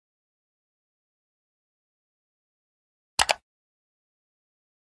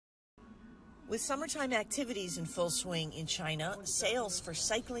With summertime activities in full swing in China, sales for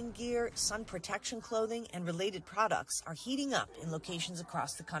cycling gear, sun protection clothing, and related products are heating up in locations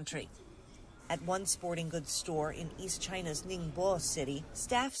across the country. At one sporting goods store in East China's Ningbo city,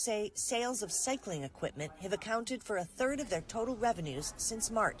 staff say sales of cycling equipment have accounted for a third of their total revenues since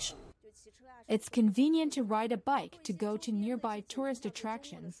March. It's convenient to ride a bike to go to nearby tourist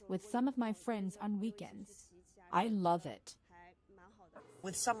attractions with some of my friends on weekends. I love it.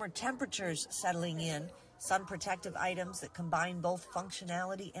 With summer temperatures settling in, sun protective items that combine both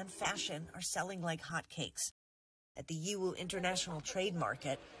functionality and fashion are selling like hotcakes. At the Yiwu International Trade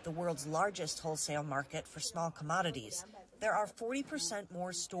Market, the world's largest wholesale market for small commodities, there are 40%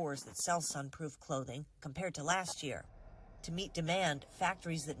 more stores that sell sunproof clothing compared to last year. To meet demand,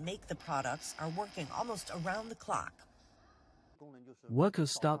 factories that make the products are working almost around the clock.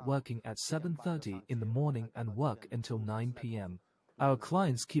 Workers start working at 7:30 in the morning and work until 9 p.m. Our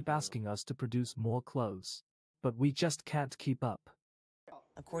clients keep asking us to produce more clothes, but we just can't keep up.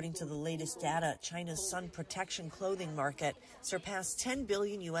 According to the latest data, China's sun protection clothing market surpassed $10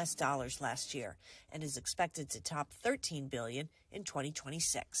 billion last year and is expected to top $13 billion in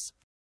 2026.